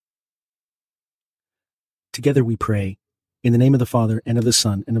Together we pray, in the name of the Father, and of the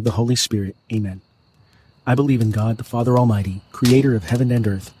Son, and of the Holy Spirit. Amen. I believe in God, the Father Almighty, creator of heaven and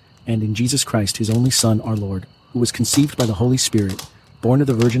earth, and in Jesus Christ, his only Son, our Lord, who was conceived by the Holy Spirit, born of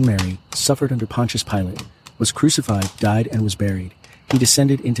the Virgin Mary, suffered under Pontius Pilate, was crucified, died, and was buried. He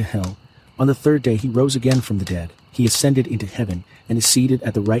descended into hell. On the third day he rose again from the dead. He ascended into heaven, and is seated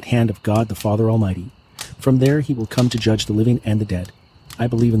at the right hand of God the Father Almighty. From there he will come to judge the living and the dead. I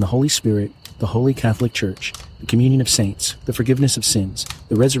believe in the Holy Spirit, the Holy Catholic Church, the communion of saints, the forgiveness of sins,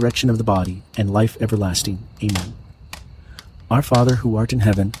 the resurrection of the body, and life everlasting. Amen. Our Father, who art in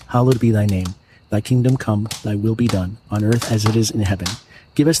heaven, hallowed be thy name. Thy kingdom come, thy will be done, on earth as it is in heaven.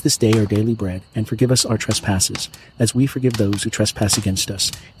 Give us this day our daily bread, and forgive us our trespasses, as we forgive those who trespass against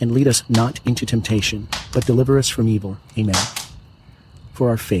us. And lead us not into temptation, but deliver us from evil. Amen. For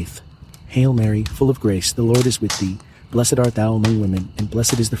our faith. Hail Mary, full of grace, the Lord is with thee. Blessed art thou among women, and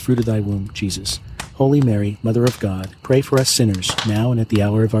blessed is the fruit of thy womb, Jesus. Holy Mary, Mother of God, pray for us sinners, now and at the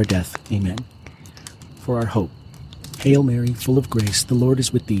hour of our death. Amen. For our hope. Hail Mary, full of grace, the Lord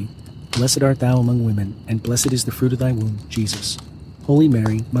is with thee. Blessed art thou among women, and blessed is the fruit of thy womb, Jesus. Holy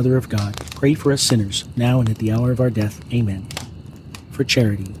Mary, Mother of God, pray for us sinners, now and at the hour of our death. Amen. For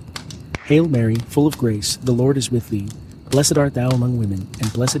charity. Hail Mary, full of grace, the Lord is with thee. Blessed art thou among women,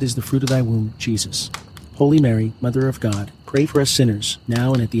 and blessed is the fruit of thy womb, Jesus. Holy Mary, Mother of God, pray for us sinners,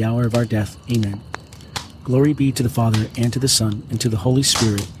 now and at the hour of our death. Amen. Glory be to the Father, and to the Son, and to the Holy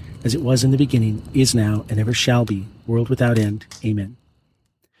Spirit, as it was in the beginning, is now, and ever shall be, world without end. Amen.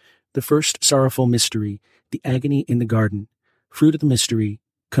 The first sorrowful mystery, the agony in the garden. Fruit of the mystery,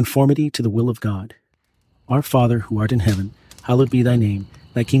 conformity to the will of God. Our Father, who art in heaven, hallowed be thy name.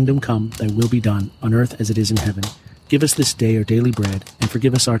 Thy kingdom come, thy will be done, on earth as it is in heaven. Give us this day our daily bread, and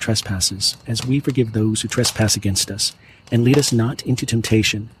forgive us our trespasses, as we forgive those who trespass against us. And lead us not into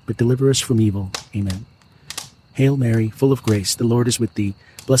temptation, but deliver us from evil. Amen. Hail Mary, full of grace, the Lord is with thee.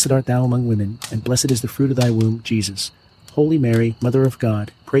 Blessed art thou among women, and blessed is the fruit of thy womb, Jesus. Holy Mary, Mother of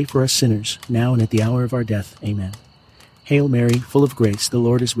God, pray for us sinners, now and at the hour of our death. Amen. Hail Mary, full of grace, the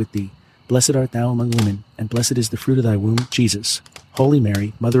Lord is with thee. Blessed art thou among women, and blessed is the fruit of thy womb, Jesus. Holy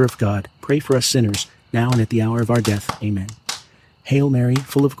Mary, Mother of God, pray for us sinners, now and at the hour of our death. Amen. Hail Mary,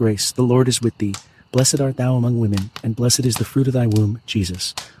 full of grace, the Lord is with thee. Blessed art thou among women, and blessed is the fruit of thy womb,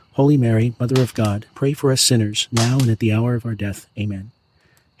 Jesus. Holy Mary, Mother of God, pray for us sinners, now and at the hour of our death. Amen.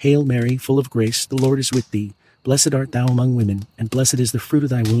 Hail Mary, full of grace, the Lord is with thee. Blessed art thou among women, and blessed is the fruit of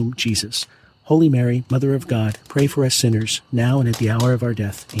thy womb, Jesus. Holy Mary, Mother of God, pray for us sinners, now and at the hour of our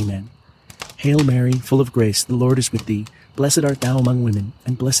death. Amen. Hail Mary, full of grace, the Lord is with thee. Blessed art thou among women,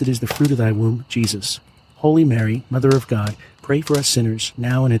 and blessed is the fruit of thy womb, Jesus. Holy Mary, Mother of God, pray for us sinners,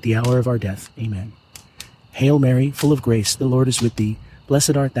 now and at the hour of our death. Amen. Hail Mary, full of grace, the Lord is with thee.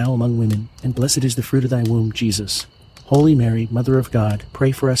 Blessed art thou among women, and blessed is the fruit of thy womb, Jesus. Holy Mary, Mother of God,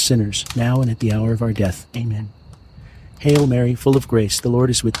 pray for us sinners, now and at the hour of our death. Amen. Hail Mary, full of grace, the Lord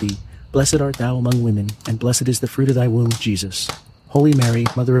is with thee. Blessed art thou among women, and blessed is the fruit of thy womb, Jesus. Holy Mary,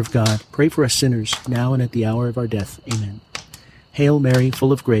 Mother of God, pray for us sinners, now and at the hour of our death. Amen. Hail Mary,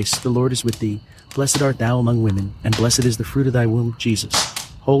 full of grace, the Lord is with thee. Blessed art thou among women, and blessed is the fruit of thy womb, Jesus.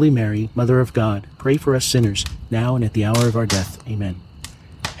 Holy Mary, Mother of God, pray for us sinners, now and at the hour of our death. Amen.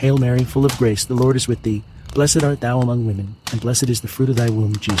 Hail Mary, full of grace, the Lord is with thee. Blessed art thou among women, and blessed is the fruit of thy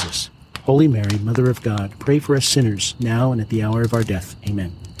womb, Jesus. Holy Mary, Mother of God, pray for us sinners, now and at the hour of our death.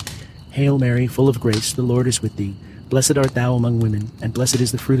 Amen. Hail Mary, full of grace, the Lord is with thee. Blessed art thou among women, and blessed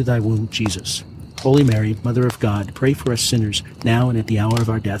is the fruit of thy womb, Jesus. Holy Mary, Mother of God, pray for us sinners, now and at the hour of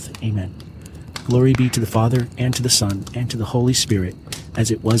our death. Amen. Glory be to the Father, and to the Son, and to the Holy Spirit,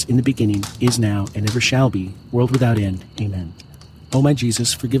 as it was in the beginning, is now, and ever shall be, world without end. Amen. O my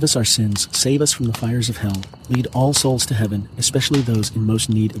Jesus, forgive us our sins, save us from the fires of hell, lead all souls to heaven, especially those in most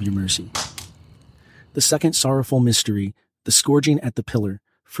need of your mercy. The second sorrowful mystery, the scourging at the pillar.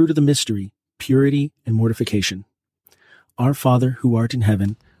 Fruit of the mystery, purity and mortification. Our Father, who art in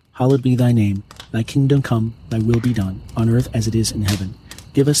heaven, hallowed be thy name. Thy kingdom come, thy will be done, on earth as it is in heaven.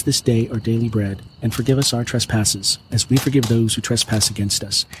 Give us this day our daily bread, and forgive us our trespasses, as we forgive those who trespass against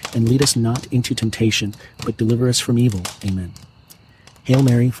us. And lead us not into temptation, but deliver us from evil. Amen. Hail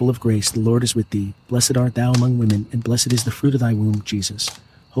Mary, full of grace, the Lord is with thee. Blessed art thou among women, and blessed is the fruit of thy womb, Jesus.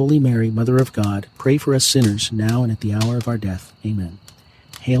 Holy Mary, Mother of God, pray for us sinners, now and at the hour of our death. Amen.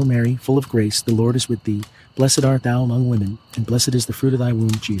 Hail Mary, full of grace, the Lord is with thee. Blessed art thou among women, and blessed is the fruit of thy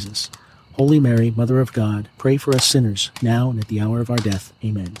womb, Jesus. Holy Mary, Mother of God, pray for us sinners, now and at the hour of our death.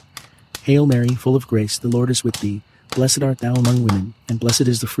 Amen. Hail Mary, full of grace, the Lord is with thee. Blessed art thou among women, and blessed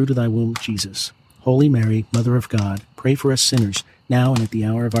is the fruit of thy womb, Jesus. Holy Mary, Mother of God, pray for us sinners, now and at the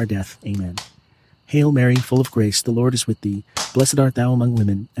hour of our death. Amen. Hail Mary, full of grace, the Lord is with thee. Blessed art thou among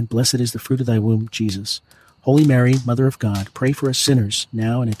women, and blessed is the fruit of thy womb, Jesus. Holy Mary, Mother of God, pray for us sinners,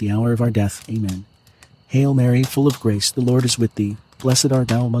 now and at the hour of our death. Amen. Hail Mary, full of grace, the Lord is with thee. Blessed art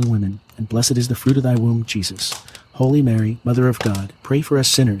thou among women, and blessed is the fruit of thy womb, Jesus. Holy Mary, Mother of God, pray for us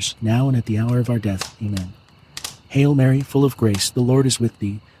sinners, now and at the hour of our death. Amen. Hail Mary, full of grace, the Lord is with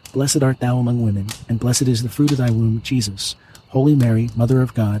thee. Blessed art thou among women, and blessed is the fruit of thy womb, Jesus. Holy Mary, Mother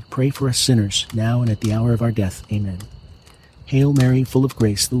of God, pray for us sinners, now and at the hour of our death. Amen. Hail Mary, full of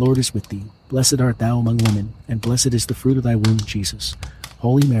grace, the Lord is with thee. Blessed art thou among women, and blessed is the fruit of thy womb, Jesus.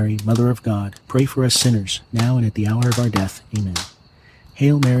 Holy Mary, Mother of God, pray for us sinners, now and at the hour of our death. Amen.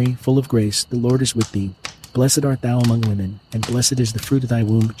 Hail Mary, full of grace, the Lord is with thee. Blessed art thou among women, and blessed is the fruit of thy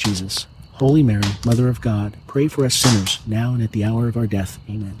womb, Jesus. Holy Mary, Mother of God, pray for us sinners, now and at the hour of our death.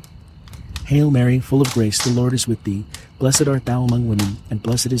 Amen. Hail Mary, full of grace, the Lord is with thee. Blessed art thou among women, and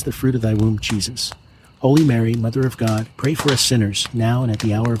blessed is the fruit of thy womb, Jesus. Holy Mary, Mother of God, pray for us sinners, now and at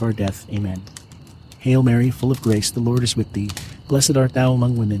the hour of our death. Amen. Hail Mary, full of grace, the Lord is with thee. Blessed art thou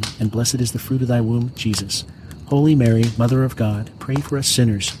among women, and blessed is the fruit of thy womb, Jesus. Holy Mary, Mother of God, pray for us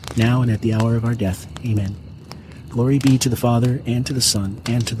sinners, now and at the hour of our death. Amen. Glory be to the Father, and to the Son,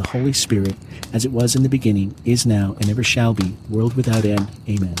 and to the Holy Spirit, as it was in the beginning, is now, and ever shall be, world without end.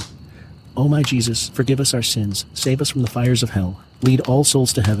 Amen. O my Jesus, forgive us our sins, save us from the fires of hell, lead all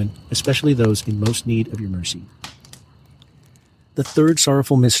souls to heaven, especially those in most need of your mercy. The third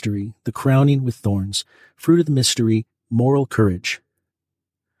sorrowful mystery, the crowning with thorns. Fruit of the mystery, moral courage.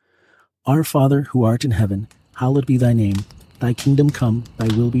 Our Father, who art in heaven, hallowed be thy name. Thy kingdom come, thy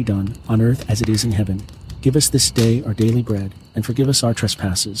will be done, on earth as it is in heaven. Give us this day our daily bread, and forgive us our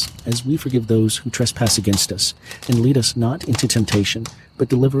trespasses, as we forgive those who trespass against us. And lead us not into temptation, but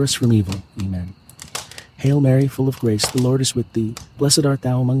deliver us from evil. Amen. Hail Mary, full of grace, the Lord is with thee. Blessed art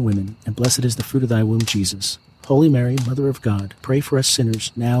thou among women, and blessed is the fruit of thy womb, Jesus. Holy Mary, Mother of God, pray for us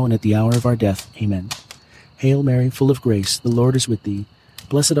sinners, now and at the hour of our death. Amen. Hail Mary, full of grace, the Lord is with thee.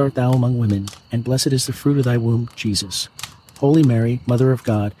 Blessed art thou among women, and blessed is the fruit of thy womb, Jesus. Holy Mary, Mother of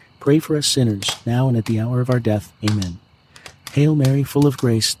God, pray for us sinners, now and at the hour of our death. Amen. Hail Mary, full of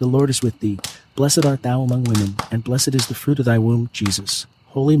grace, the Lord is with thee. Blessed art thou among women, and blessed is the fruit of thy womb, Jesus.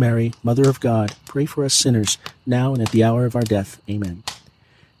 Holy Mary, Mother of God, pray for us sinners, now and at the hour of our death. Amen.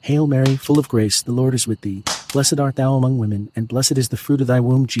 Hail Mary, full of grace, the Lord is with thee. Blessed art thou among women, and blessed is the fruit of thy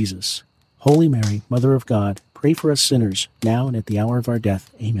womb, Jesus. Holy Mary, Mother of God, pray for us sinners, now and at the hour of our death.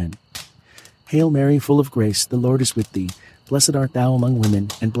 Amen. Hail Mary, full of grace, the Lord is with thee. Blessed art thou among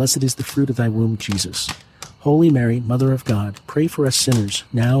women, and blessed is the fruit of thy womb, Jesus. Holy Mary, Mother of God, pray for us sinners,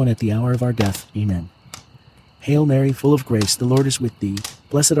 now and at the hour of our death. Amen. Hail Mary, full of grace, the Lord is with thee.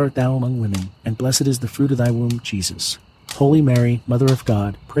 Blessed art thou among women, and blessed is the fruit of thy womb, Jesus. Holy Mary, Mother of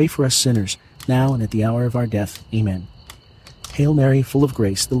God, pray for us sinners, now and at the hour of our death. Amen. Hail Mary, full of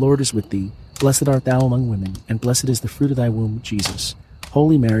grace, the Lord is with thee. Blessed art thou among women, and blessed is the fruit of thy womb, Jesus.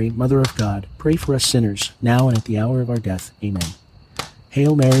 Holy Mary, Mother of God, pray for us sinners, now and at the hour of our death. Amen.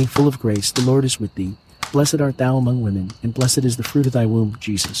 Hail Mary, full of grace, the Lord is with thee. Blessed art thou among women, and blessed is the fruit of thy womb,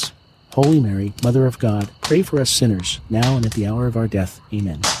 Jesus. Holy Mary, Mother of God, pray for us sinners, now and at the hour of our death.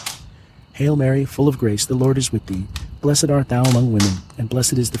 Amen. Hail Mary, full of grace, the Lord is with thee. Blessed art thou among women, and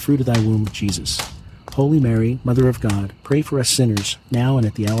blessed is the fruit of thy womb, Jesus. Holy Mary, Mother of God, pray for us sinners, now and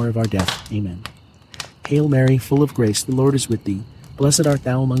at the hour of our death. Amen. Hail Mary, full of grace, the Lord is with thee. Blessed art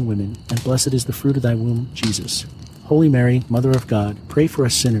thou among women, and blessed is the fruit of thy womb, Jesus. Holy Mary, Mother of God, pray for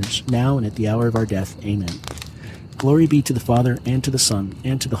us sinners, now and at the hour of our death. Amen. Glory be to the Father, and to the Son,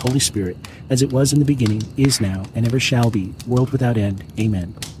 and to the Holy Spirit, as it was in the beginning, is now, and ever shall be, world without end.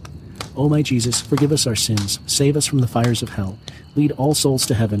 Amen. O my Jesus, forgive us our sins, save us from the fires of hell, lead all souls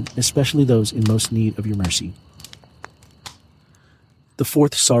to heaven, especially those in most need of your mercy. The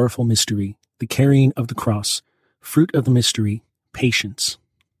fourth sorrowful mystery, the carrying of the cross. Fruit of the mystery, patience.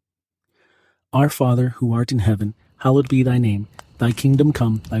 Our Father, who art in heaven, hallowed be thy name. Thy kingdom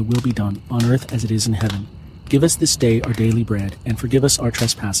come, thy will be done, on earth as it is in heaven. Give us this day our daily bread, and forgive us our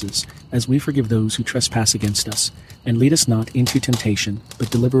trespasses, as we forgive those who trespass against us. And lead us not into temptation, but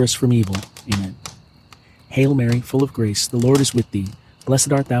deliver us from evil. Amen. Hail Mary, full of grace, the Lord is with thee.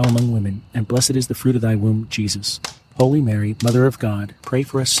 Blessed art thou among women, and blessed is the fruit of thy womb, Jesus. Holy Mary, Mother of God, pray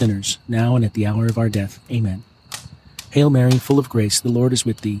for us sinners, now and at the hour of our death. Amen. Hail Mary, full of grace, the Lord is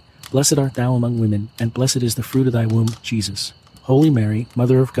with thee. Blessed art thou among women, and blessed is the fruit of thy womb, Jesus. Holy Mary,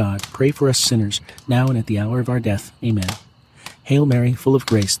 Mother of God, pray for us sinners, now and at the hour of our death. Amen. Hail Mary, full of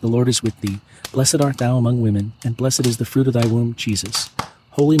grace, the Lord is with thee. Blessed art thou among women, and blessed is the fruit of thy womb, Jesus.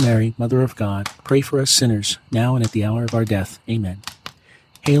 Holy Mary, Mother of God, pray for us sinners, now and at the hour of our death. Amen.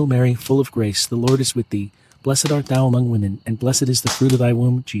 Hail Mary, full of grace, the Lord is with thee. Blessed art thou among women, and blessed is the fruit of thy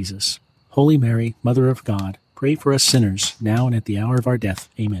womb, Jesus. Holy Mary, Mother of God, pray for us sinners, now and at the hour of our death.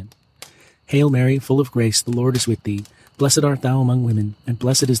 Amen. Hail Mary, full of grace, the Lord is with thee. Blessed art thou among women, and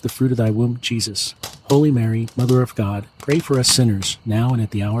blessed is the fruit of thy womb, Jesus. Holy Mary, Mother of God, pray for us sinners, now and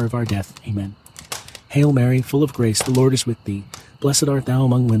at the hour of our death. Amen. Hail Mary, full of grace, the Lord is with thee. Blessed art thou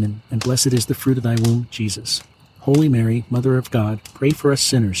among women, and blessed is the fruit of thy womb, Jesus. Holy Mary, Mother of God, pray for us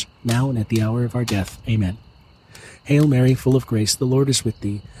sinners, now and at the hour of our death. Amen. Hail Mary, full of grace, the Lord is with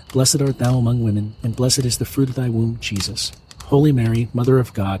thee. Blessed art thou among women, and blessed is the fruit of thy womb, Jesus. Holy Mary, Mother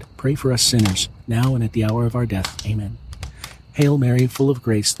of God, pray for us sinners, now and at the hour of our death. Amen. Hail Mary, full of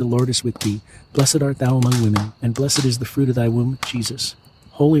grace, the Lord is with thee. Blessed art thou among women, and blessed is the fruit of thy womb, Jesus.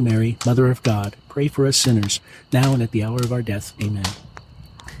 Holy Mary, Mother of God, pray for us sinners, now and at the hour of our death. Amen.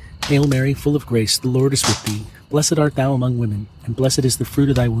 Hail Mary, full of grace, the Lord is with thee. Blessed art thou among women, and blessed is the fruit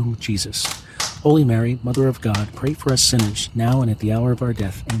of thy womb, Jesus. Holy Mary, Mother of God, pray for us sinners, now and at the hour of our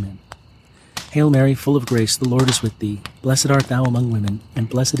death. Amen. Hail Mary, full of grace, the Lord is with thee. Blessed art thou among women, and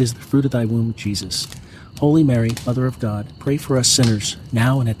blessed is the fruit of thy womb, Jesus. Holy Mary, Mother of God, pray for us sinners,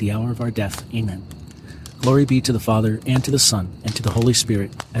 now and at the hour of our death. Amen. Glory be to the Father, and to the Son, and to the Holy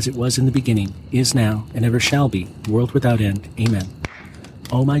Spirit, as it was in the beginning, is now, and ever shall be, world without end. Amen.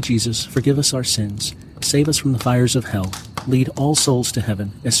 O my Jesus, forgive us our sins, save us from the fires of hell, lead all souls to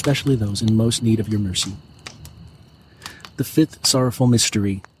heaven, especially those in most need of your mercy. The fifth sorrowful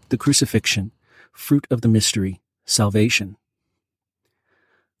mystery, the crucifixion, fruit of the mystery, salvation.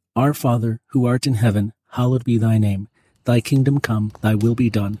 Our Father, who art in heaven, hallowed be thy name. Thy kingdom come, thy will be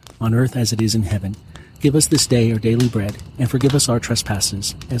done, on earth as it is in heaven. Give us this day our daily bread, and forgive us our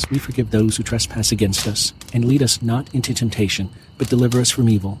trespasses, as we forgive those who trespass against us. And lead us not into temptation, but deliver us from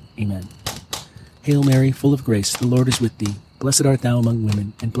evil. Amen. Hail Mary, full of grace, the Lord is with thee. Blessed art thou among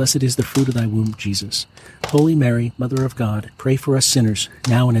women, and blessed is the fruit of thy womb, Jesus. Holy Mary, Mother of God, pray for us sinners,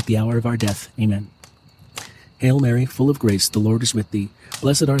 now and at the hour of our death. Amen. Hail Mary, full of grace, the Lord is with thee.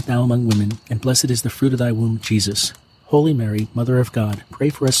 Blessed art thou among women, and blessed is the fruit of thy womb, Jesus. Holy Mary, Mother of God, pray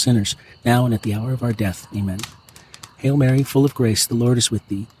for us sinners, now and at the hour of our death. Amen. Hail Mary, full of grace, the Lord is with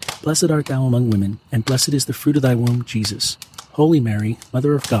thee. Blessed art thou among women, and blessed is the fruit of thy womb, Jesus. Holy Mary,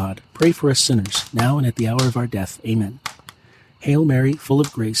 Mother of God, pray for us sinners, now and at the hour of our death. Amen. Hail Mary, full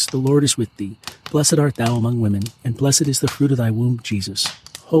of grace, the Lord is with thee. Blessed art thou among women, and blessed is the fruit of thy womb, Jesus.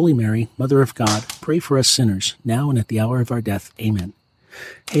 Holy Mary, Mother of God, pray for us sinners, now and at the hour of our death. Amen.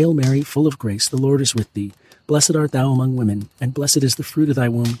 Hail Mary, full of grace, the Lord is with thee. Blessed art thou among women, and blessed is the fruit of thy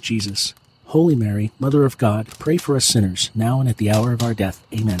womb, Jesus. Holy Mary, Mother of God, pray for us sinners, now and at the hour of our death.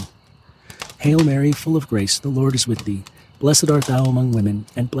 Amen. Hail Mary, full of grace, the Lord is with thee. Blessed art thou among women,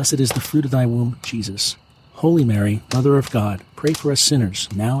 and blessed is the fruit of thy womb, Jesus. Holy Mary, Mother of God, pray for us sinners,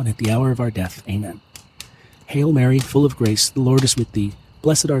 now and at the hour of our death. Amen. Hail Mary, full of grace, the Lord is with thee.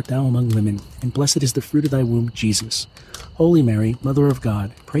 Blessed art thou among women, and blessed is the fruit of thy womb, Jesus. Holy Mary, Mother of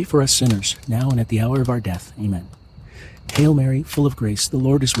God, pray for us sinners, now and at the hour of our death. Amen. Hail Mary, full of grace, the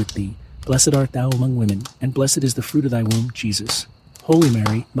Lord is with thee. Blessed art thou among women, and blessed is the fruit of thy womb, Jesus. Holy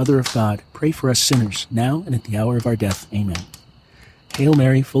Mary, Mother of God, pray for us sinners, now and at the hour of our death. Amen. Hail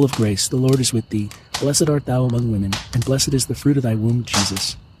Mary, full of grace, the Lord is with thee. Blessed art thou among women, and blessed is the fruit of thy womb,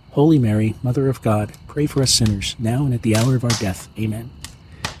 Jesus. Holy Mary, Mother of God, pray for us sinners, now and at the hour of our death. Amen.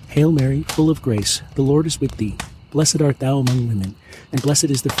 Hail Mary, full of grace, the Lord is with thee. Blessed art thou among women, and blessed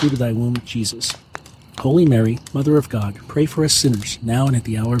is the fruit of thy womb, Jesus. Holy Mary, Mother of God, pray for us sinners, now and at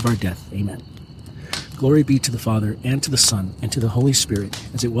the hour of our death. Amen. Glory be to the Father, and to the Son, and to the Holy Spirit,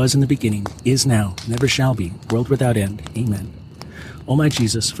 as it was in the beginning, is now, and ever shall be, world without end. Amen. O my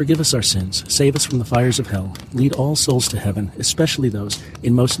Jesus, forgive us our sins, save us from the fires of hell, lead all souls to heaven, especially those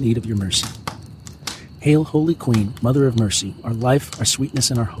in most need of your mercy. Hail, Holy Queen, Mother of Mercy, our life, our sweetness,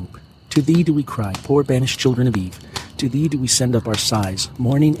 and our hope. To thee do we cry, poor banished children of Eve. To thee do we send up our sighs,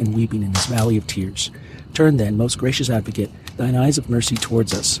 mourning and weeping in this valley of tears. Turn then, most gracious Advocate, thine eyes of mercy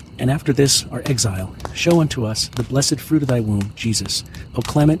towards us, and after this, our exile, show unto us the blessed fruit of thy womb, Jesus. O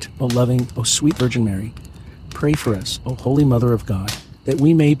clement, O loving, O sweet Virgin Mary, pray for us, O Holy Mother of God, that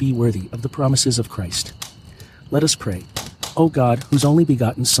we may be worthy of the promises of Christ. Let us pray. O God, whose only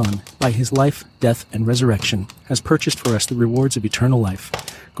begotten Son, by his life, death, and resurrection, has purchased for us the rewards of eternal life,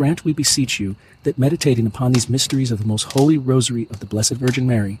 grant, we beseech you, that meditating upon these mysteries of the most holy Rosary of the Blessed Virgin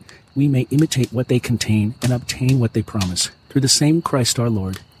Mary, we may imitate what they contain and obtain what they promise. Through the same Christ our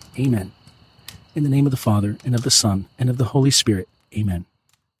Lord. Amen. In the name of the Father, and of the Son, and of the Holy Spirit. Amen.